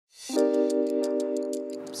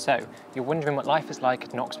So, you're wondering what life is like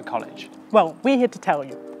at Oxford College. Well, we're here to tell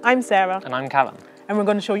you. I'm Sarah. And I'm Calum. And we're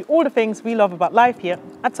going to show you all the things we love about life here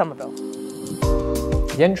at Somerville.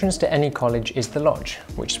 The entrance to any college is the lodge,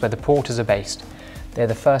 which is where the porters are based. They're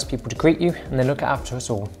the first people to greet you and they look after us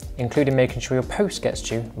all, including making sure your post gets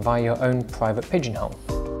to you via your own private pigeonhole.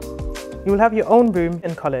 You will have your own room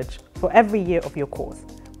in college for every year of your course,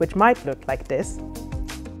 which might look like this,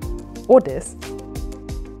 or this.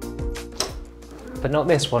 But not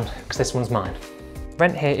this one, because this one's mine.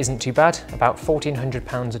 Rent here isn't too bad, about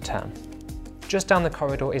 £1,400 a term. Just down the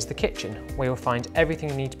corridor is the kitchen, where you'll find everything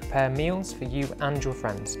you need to prepare meals for you and your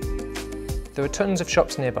friends. There are tons of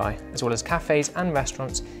shops nearby, as well as cafes and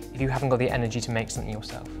restaurants if you haven't got the energy to make something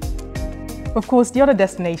yourself. Of course, the other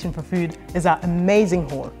destination for food is our amazing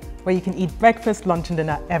hall, where you can eat breakfast, lunch and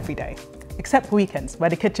dinner every day. Except weekends, where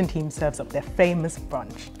the kitchen team serves up their famous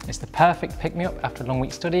brunch. It's the perfect pick-me-up after a long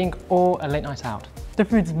week studying or a late night out. The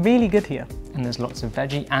food's really good here. And there's lots of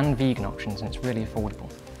veggie and vegan options and it's really affordable.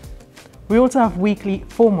 We also have weekly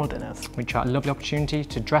formal dinners, which are a lovely opportunity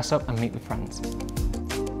to dress up and meet with friends.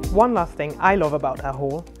 One last thing I love about our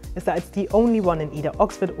hall is that it's the only one in either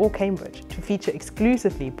Oxford or Cambridge to feature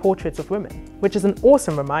exclusively portraits of women, which is an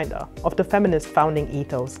awesome reminder of the feminist founding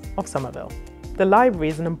ethos of Somerville. The library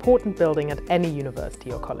is an important building at any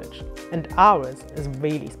university or college, and ours is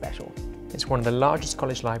really special. It's one of the largest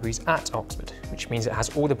college libraries at Oxford, which means it has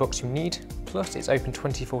all the books you need, plus it's open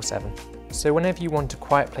 24/7. So whenever you want a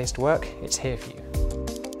quiet place to work, it's here for you.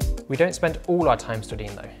 We don't spend all our time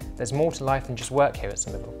studying though. There's more to life than just work here at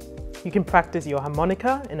Somerville. You can practice your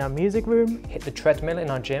harmonica in our music room, hit the treadmill in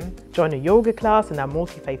our gym, join a yoga class in our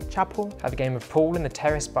multi-faith chapel, have a game of pool in the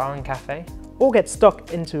Terrace bar and cafe, or get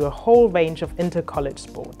stuck into a whole range of inter-college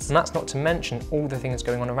sports. And that's not to mention all the things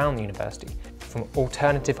going on around the university, from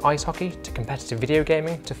alternative ice hockey to competitive video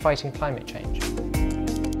gaming to fighting climate change.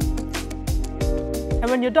 And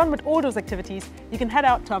when you're done with all those activities, you can head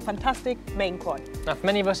out to our fantastic main quad. Now for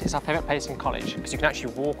many of us, it's our favourite place in college because you can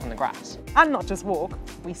actually walk on the grass. And not just walk,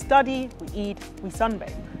 we study, we eat, we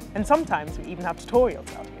sunbathe, and sometimes we even have tutorials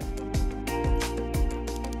out here.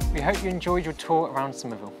 We hope you enjoyed your tour around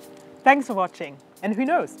Somerville. Thanks for watching, and who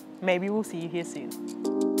knows, maybe we'll see you here soon.